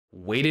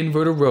Weight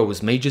inverted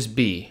rows may just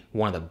be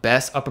one of the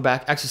best upper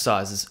back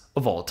exercises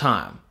of all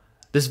time.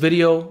 This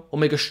video will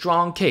make a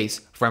strong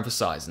case for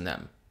emphasizing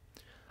them.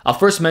 I'll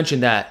first mention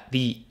that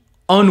the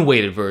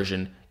unweighted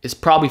version is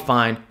probably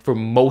fine for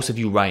most of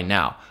you right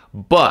now,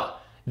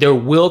 but there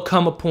will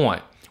come a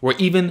point where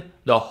even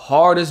the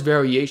hardest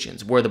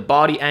variations, where the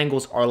body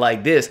angles are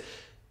like this,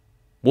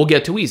 will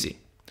get too easy,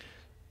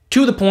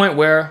 to the point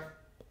where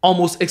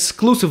almost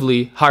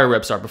exclusively higher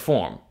reps are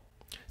performed.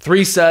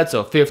 3 sets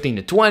of 15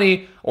 to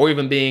 20, or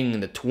even being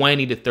in the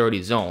 20 to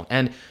 30 zone.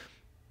 And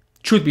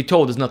truth be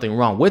told, there's nothing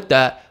wrong with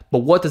that, but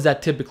what does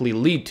that typically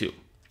lead to?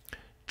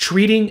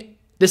 Treating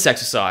this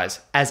exercise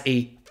as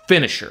a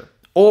finisher,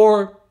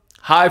 or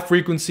high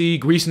frequency,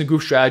 grease in the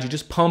groove strategy,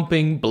 just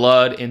pumping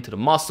blood into the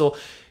muscle.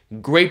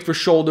 Great for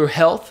shoulder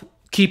health,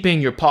 keeping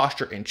your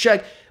posture in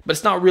check, but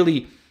it's not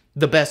really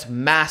the best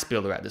mass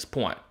builder at this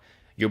point.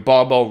 Your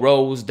barbell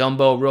rows,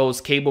 dumbbell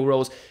rows, cable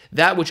rows,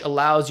 that which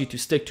allows you to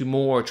stick to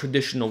more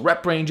traditional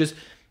rep ranges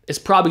is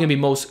probably gonna be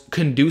most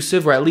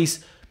conducive, or at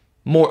least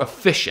more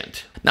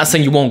efficient. Not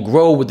saying you won't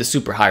grow with the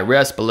super high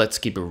reps, but let's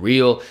keep it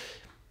real.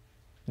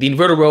 The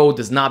inverted row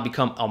does not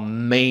become a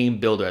main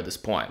builder at this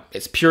point.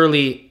 It's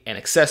purely an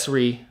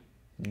accessory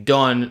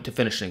done to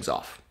finish things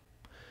off.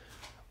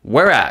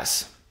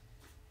 Whereas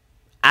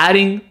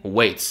adding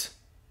weights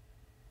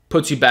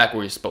puts you back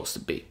where you're supposed to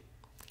be.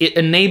 It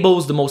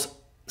enables the most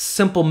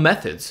simple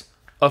methods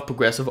of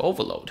progressive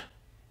overload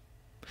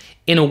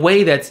in a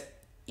way that's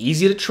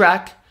easy to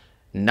track,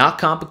 not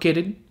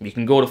complicated. You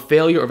can go to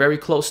failure or very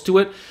close to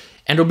it,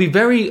 and there'll be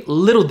very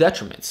little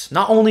detriments,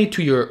 not only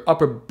to your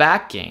upper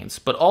back gains,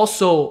 but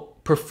also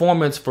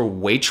performance for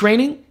weight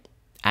training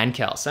and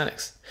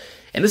calisthenics.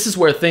 And this is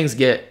where things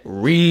get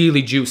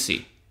really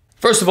juicy.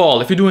 First of all,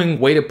 if you're doing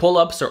weighted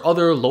pull-ups or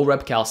other low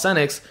rep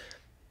calisthenics,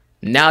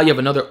 now you have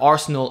another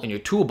arsenal in your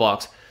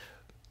toolbox,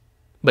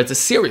 but it's a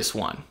serious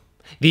one.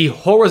 The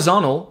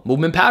horizontal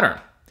movement pattern.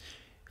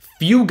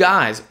 Few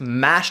guys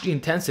match the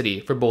intensity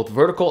for both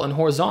vertical and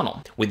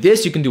horizontal. With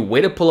this, you can do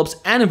weighted pull-ups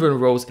and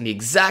inverted rows in the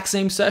exact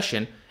same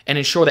session and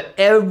ensure that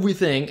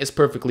everything is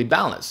perfectly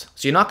balanced.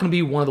 So you're not going to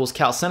be one of those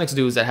calisthenics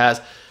dudes that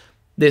has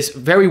this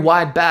very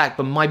wide back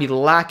but might be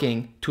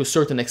lacking to a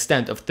certain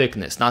extent of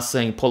thickness. Not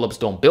saying pull-ups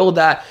don't build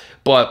that,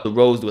 but the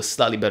rows do a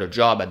slightly better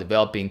job at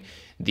developing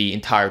the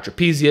entire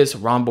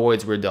trapezius,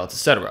 rhomboids, rear delts,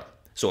 etc.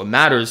 So it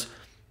matters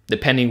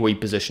depending where you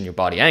position your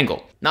body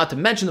angle. Not to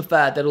mention the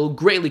fact that it will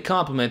greatly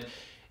complement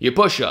your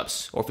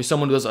push-ups, or if you're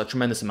someone who does a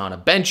tremendous amount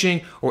of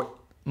benching or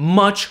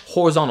much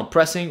horizontal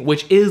pressing,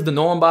 which is the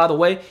norm, by the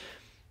way,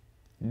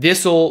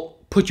 this will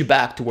put you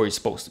back to where you're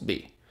supposed to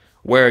be,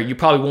 where you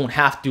probably won't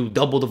have to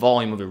double the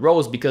volume of your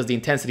rows because the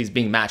intensity is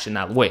being matched in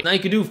that way. Now you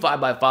can do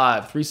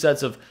 5x5, 3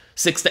 sets of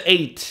 6 to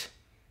 8,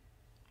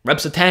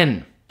 reps of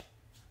 10.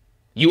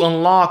 You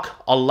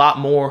unlock a lot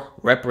more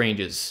rep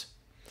ranges,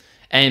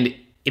 and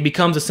it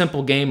becomes a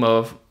simple game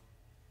of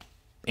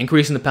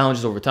increasing the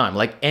poundages over time,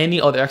 like any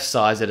other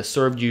exercise that has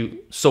served you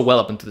so well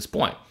up until this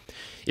point.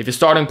 If your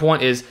starting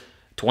point is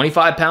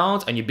 25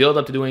 pounds and you build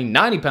up to doing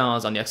 90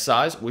 pounds on the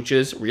exercise, which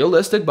is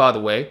realistic, by the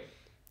way,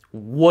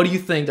 what do you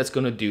think that's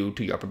going to do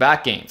to your upper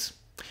back gains?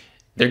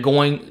 They're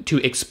going to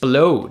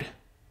explode,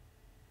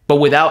 but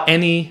without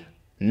any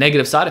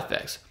negative side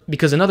effects.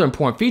 Because another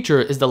important feature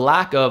is the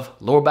lack of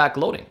lower back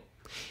loading.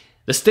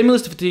 The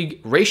stimulus to fatigue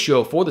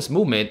ratio for this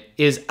movement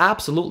is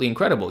absolutely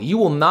incredible. You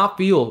will not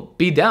feel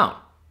beat down,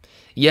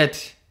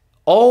 yet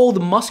all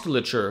the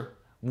musculature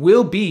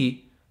will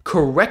be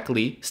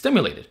correctly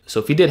stimulated.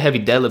 So if you did heavy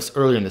deadlifts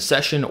earlier in the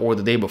session or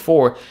the day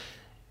before,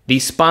 the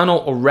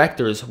spinal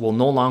erectors will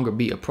no longer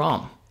be a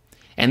problem.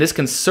 And this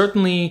can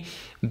certainly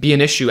be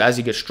an issue as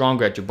you get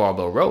stronger at your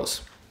barbell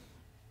rows.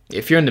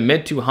 If you're in the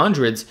mid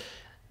 200s,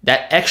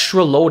 that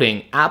extra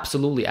loading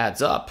absolutely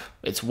adds up.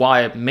 It's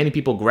why many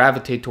people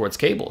gravitate towards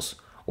cables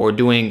or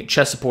doing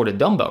chest supported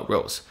dumbbell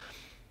rows.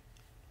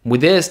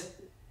 With this,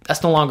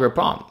 that's no longer a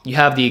problem. You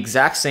have the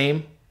exact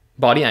same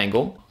body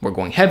angle. We're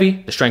going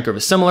heavy, the strength curve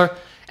is similar,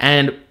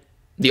 and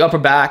the upper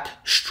back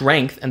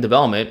strength and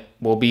development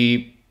will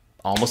be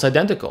almost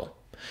identical.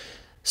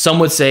 Some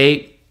would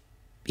say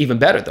even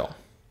better though,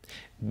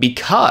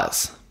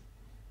 because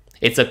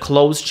it's a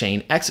closed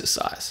chain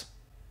exercise.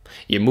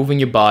 You're moving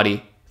your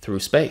body through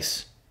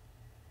space.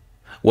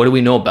 What do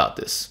we know about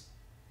this?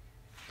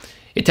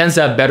 It tends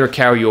to have better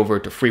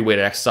carryover to free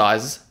weighted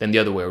exercises than the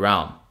other way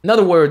around. In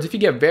other words, if you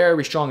get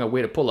very strong at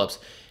weighted pull-ups,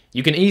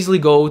 you can easily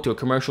go to a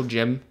commercial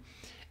gym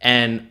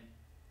and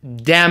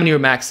damn near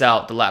max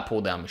out the lat pull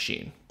down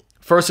machine.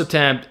 First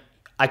attempt,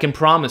 I can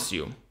promise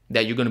you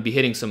that you're going to be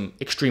hitting some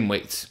extreme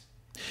weights.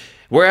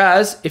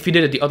 Whereas if you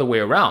did it the other way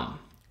around,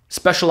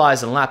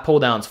 specialize in lat pull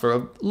downs for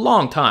a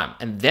long time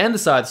and then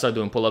decide to start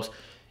doing pull-ups,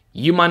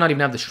 you might not even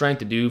have the strength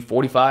to do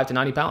 45 to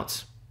 90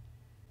 pounds.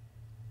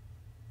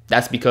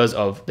 That's because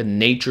of the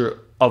nature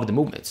of the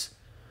movements.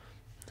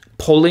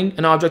 Pulling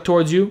an object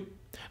towards you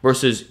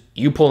versus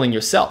you pulling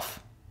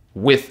yourself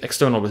with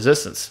external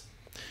resistance.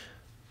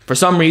 For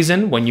some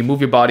reason, when you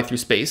move your body through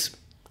space,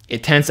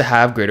 it tends to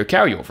have greater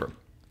carryover.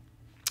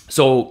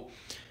 So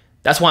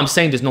That's why I'm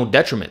saying there's no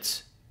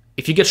detriments.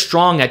 If you get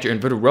strong at your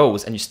inverted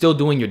rows and you're still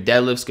doing your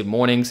deadlifts, good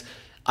mornings,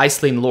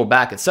 isolating the lower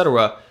back,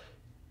 etc.,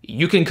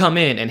 you can come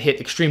in and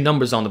hit extreme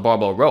numbers on the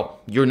barbell row.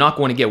 You're not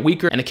going to get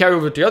weaker, and the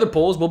carryover to the other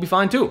pulls will be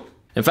fine too.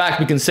 In fact,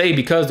 we can say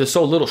because there's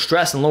so little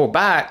stress in the lower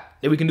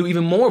back that we can do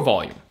even more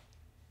volume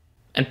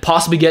and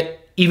possibly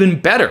get even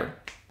better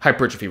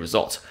hypertrophy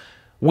results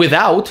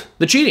without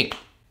the cheating.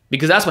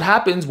 Because that's what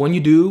happens when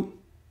you do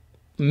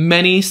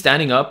many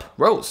standing up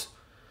rows.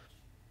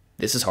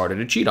 This is harder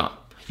to cheat on.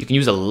 You can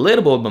use a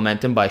little bit of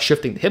momentum by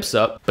shifting the hips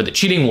up, but the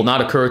cheating will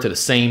not occur to the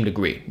same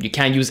degree. You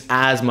can't use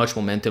as much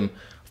momentum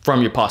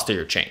from your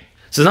posterior chain.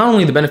 So not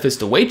only the benefits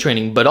to weight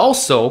training, but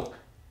also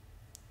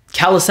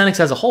calisthenics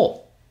as a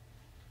whole,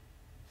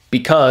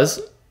 because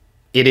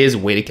it is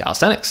weighted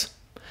calisthenics.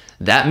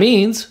 That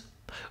means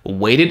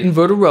weighted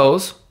inverted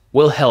rows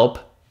will help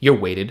your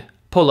weighted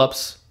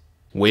pull-ups.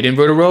 Weighted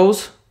inverted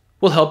rows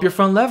will help your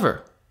front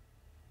lever.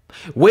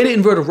 Weighted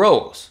inverted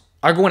rows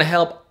are going to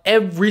help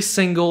every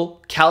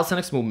single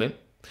calisthenics movement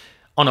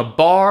on a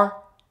bar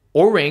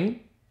or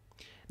ring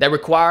that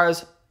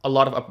requires a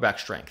lot of upper back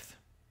strength.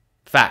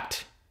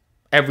 Fact,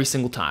 every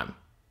single time.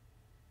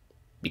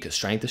 Because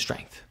strength is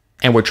strength.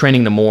 And we're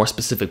training the more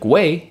specific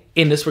way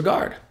in this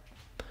regard.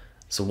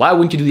 So why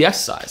wouldn't you do the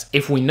exercise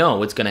if we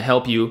know it's going to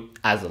help you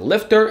as a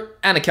lifter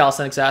and a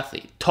calisthenics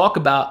athlete? Talk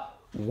about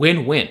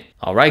win-win.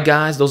 All right,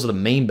 guys, those are the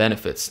main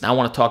benefits. Now I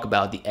want to talk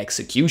about the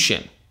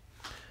execution.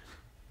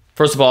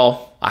 First of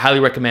all, I highly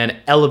recommend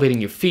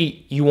elevating your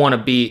feet. You want to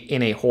be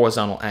in a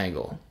horizontal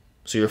angle.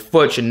 So your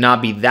foot should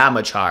not be that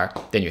much higher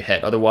than your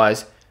head.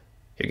 Otherwise,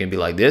 you're going to be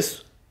like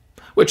this,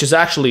 which is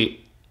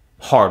actually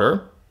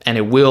harder, and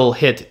it will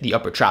hit the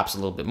upper traps a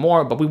little bit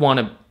more, but we want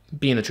to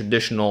be in the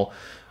traditional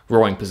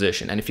rowing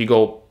position. And if you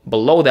go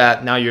below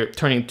that, now you're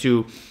turning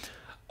to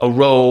a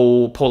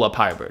row pull-up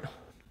hybrid.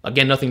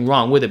 Again, nothing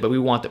wrong with it, but we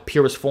want the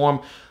purest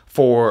form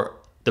for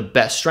the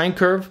best strength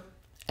curve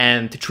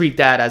and to treat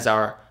that as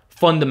our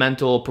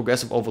fundamental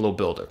progressive overload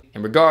builder.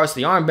 In regards to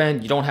the arm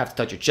bend, you don't have to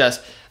touch your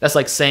chest. That's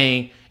like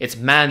saying it's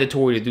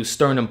mandatory to do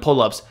sternum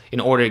pull-ups in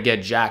order to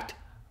get jacked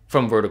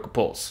from vertical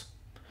pulls.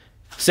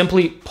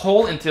 Simply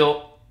pull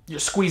until you're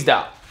squeezed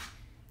out.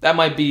 That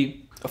might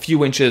be a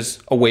few inches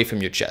away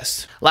from your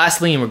chest.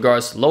 Lastly, in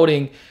regards to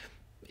loading,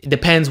 it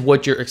depends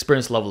what your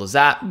experience level is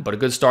at, but a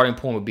good starting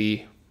point would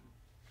be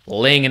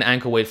laying an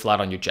ankle weight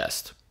flat on your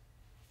chest.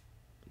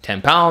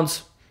 10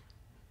 pounds,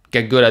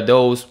 get good at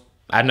those,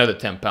 add another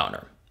 10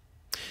 pounder.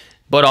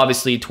 But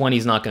obviously 20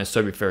 is not going to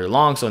serve you very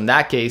long. So in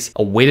that case,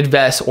 a weighted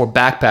vest or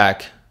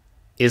backpack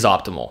is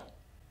optimal.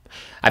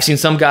 I've seen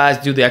some guys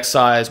do the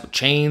exercise with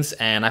chains,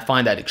 and I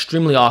find that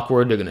extremely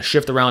awkward. They're going to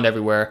shift around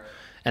everywhere.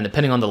 And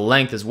depending on the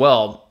length as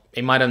well,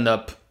 it might end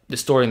up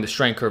distorting the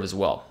strength curve as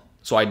well.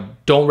 So I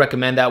don't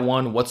recommend that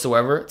one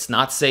whatsoever. It's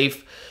not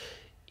safe.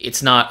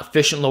 It's not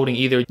efficient loading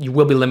either. You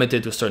will be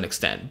limited to a certain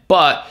extent.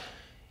 But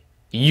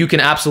you can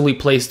absolutely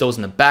place those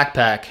in the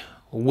backpack,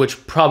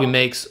 which probably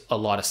makes a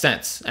lot of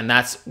sense. And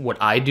that's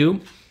what I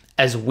do,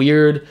 as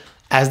weird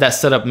as that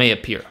setup may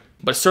appear.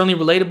 But it's certainly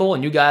relatable,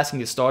 and you guys can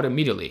get started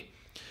immediately.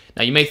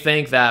 Now, you may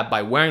think that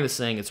by wearing this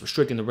thing, it's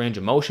restricting the range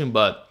of motion,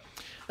 but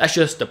that's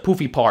just the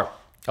poofy part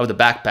of the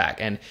backpack.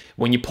 And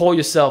when you pull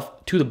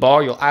yourself to the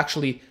bar, you'll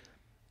actually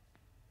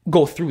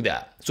go through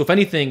that. So if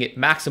anything, it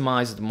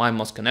maximizes the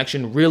mind-muscle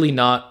connection, really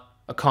not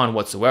a con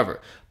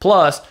whatsoever.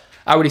 Plus,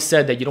 I already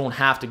said that you don't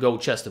have to go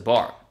chest to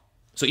bar.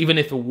 So even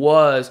if it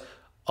was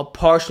a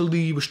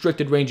partially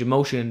restricted range of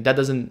motion, that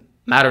doesn't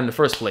matter in the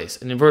first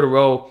place. An inverted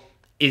row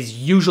is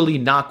usually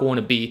not going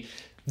to be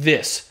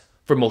this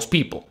for most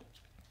people.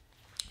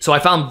 So I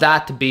found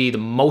that to be the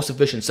most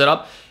efficient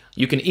setup.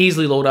 You can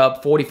easily load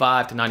up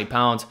 45 to 90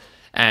 pounds,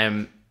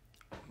 and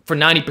for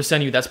 90%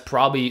 of you, that's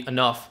probably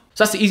enough.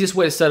 So that's the easiest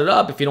way to set it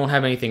up if you don't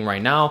have anything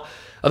right now.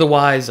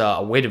 Otherwise,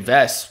 a weighted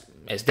vest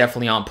is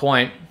definitely on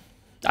point.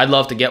 I'd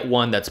love to get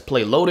one that's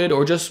plate loaded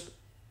or just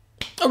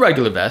a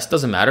regular vest,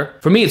 doesn't matter.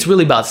 For me, it's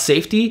really about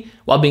safety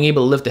while being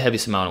able to lift the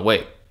heaviest amount of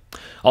weight.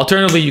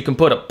 Alternatively, you can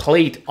put a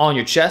plate on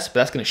your chest, but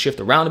that's going to shift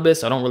around a bit,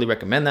 so I don't really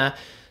recommend that.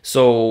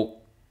 So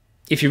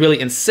if you really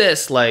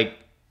insist, like,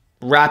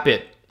 wrap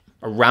it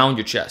around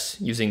your chest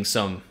using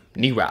some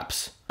knee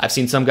wraps. I've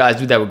seen some guys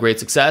do that with great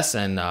success,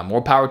 and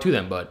more power to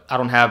them, but I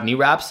don't have knee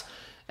wraps,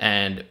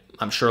 and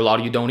I'm sure a lot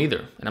of you don't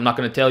either. And I'm not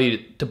going to tell you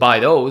to buy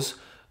those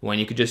when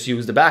you could just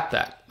use the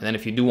backpack. And then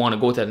if you do want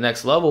to go to the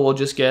next level, we'll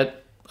just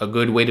get a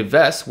good weighted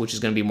vest, which is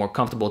going to be more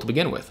comfortable to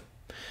begin with.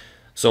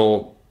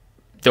 So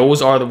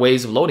those are the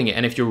ways of loading it.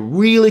 And if you're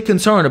really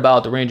concerned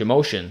about the range of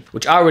motion,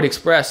 which I already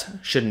expressed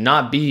should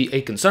not be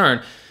a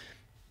concern,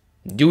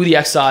 do the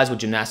exercise with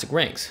gymnastic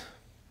rings.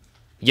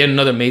 Yet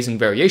another amazing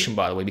variation,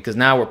 by the way, because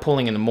now we're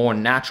pulling in a more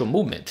natural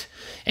movement,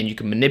 and you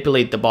can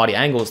manipulate the body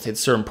angles to hit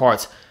certain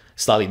parts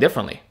slightly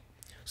differently.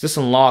 So this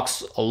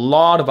unlocks a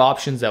lot of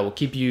options that will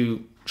keep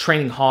you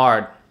training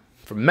hard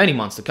for many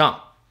months to come.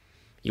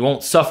 You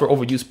won't suffer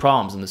overuse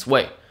problems in this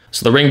way.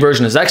 So the ring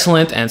version is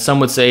excellent, and some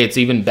would say it's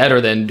even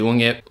better than doing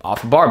it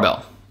off a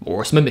barbell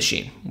or a Smith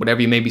machine, whatever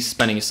you may be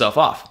spending yourself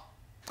off.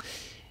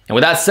 And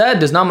with that said,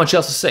 there's not much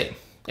else to say.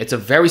 It's a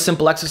very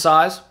simple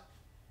exercise,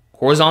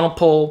 horizontal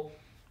pull,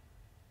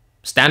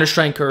 standard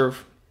strength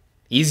curve,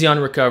 easy on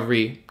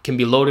recovery, can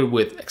be loaded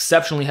with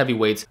exceptionally heavy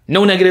weights.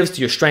 No negatives to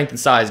your strength and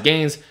size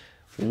gains.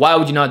 Why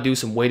would you not do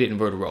some weighted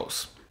inverted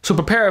rows? So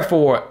prepare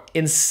for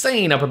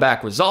insane upper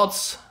back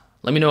results.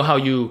 Let me know how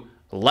you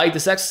like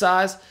this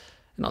exercise,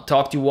 and I'll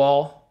talk to you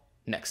all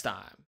next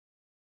time.